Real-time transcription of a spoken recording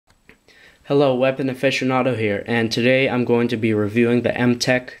Hello, Weapon Aficionado here, and today I'm going to be reviewing the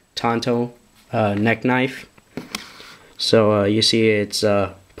Tech Tanto Neck Knife. So you see it's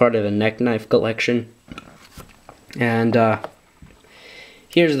part of the neck knife collection, and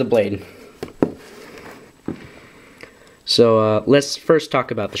here's the blade. So let's first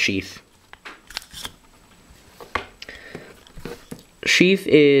talk about the sheath. Sheath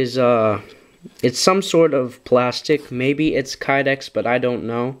is it's some sort of plastic, maybe it's Kydex, but I don't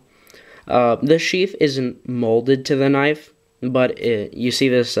know. The sheath isn't molded to the knife, but you see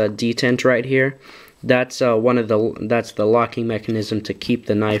this detent right here. That's that's the locking mechanism to keep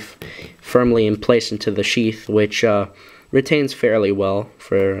the knife firmly in place into the sheath, which retains fairly well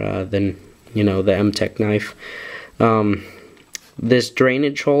for the Tech knife. This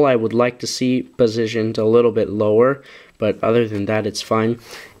drainage hole I would like to see positioned a little bit lower, but other than that it's fine.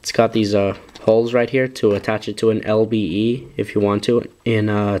 It's got these holes right here to attach it to an LBE if you want to in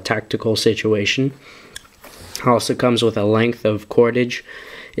a tactical situation. Also comes with a length of cordage.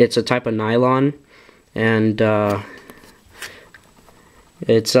 It's a type of nylon, and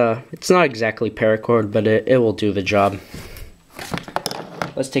it's not exactly paracord, but it will do the job.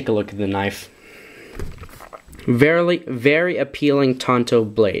 Let's take a look at the knife. Very appealing Tanto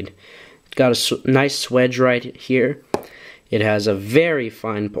blade. It's got a nice swedge right here. It has a very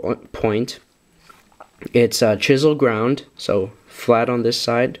fine point. It's chisel ground, so flat on this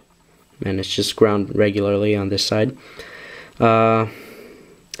side, and it's just ground regularly on this side. So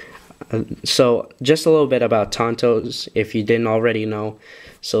just a little bit about Tantos, if you didn't already know.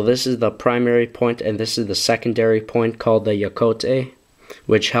 So this is the primary point, and this is the secondary point called the yakote,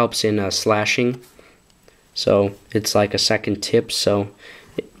 which helps in slashing. So it's like a second tip. So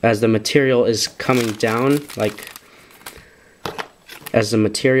as the material is coming down, as the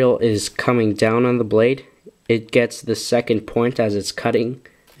material is coming down on the blade, it gets the second point as it's cutting,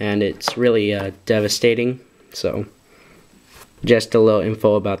 and it's really devastating. So just a little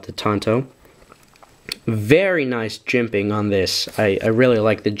info about the Tanto. Very nice jimping on this. I really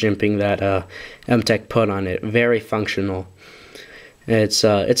like the jimping that Tech put on it. Very functional. It's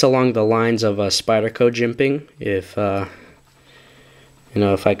along the lines of Spyderco jimping, if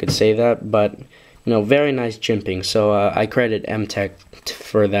if I could say that, but very nice jimping. So I credit Tech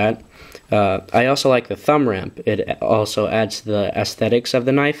for that. I also like the thumb ramp. It also adds to the aesthetics of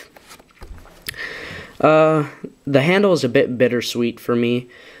the knife. The handle is a bit bittersweet for me.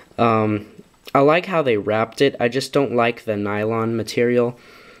 I like how they wrapped it. I just don't like the nylon material.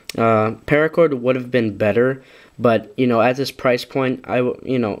 Paracord would have been better, but at this price point,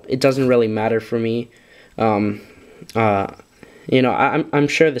 it doesn't really matter for me. I'm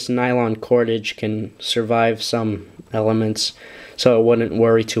sure this nylon cordage can survive some elements, so I wouldn't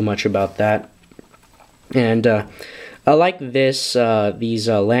worry too much about that. And I like these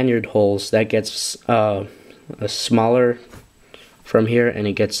lanyard holes that gets smaller from here, and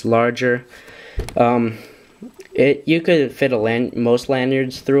it gets larger. You could fit most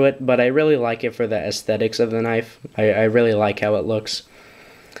lanyards through it, but I really like it for the aesthetics of the knife. I really like how it looks,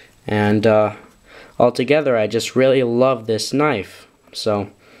 and altogether, I just really love this knife. So,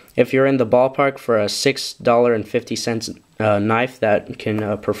 if you're in the ballpark for a $6.50 knife that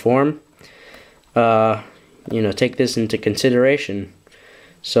can perform, take this into consideration.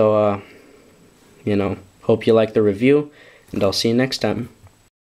 So, hope you like the review, and I'll see you next time.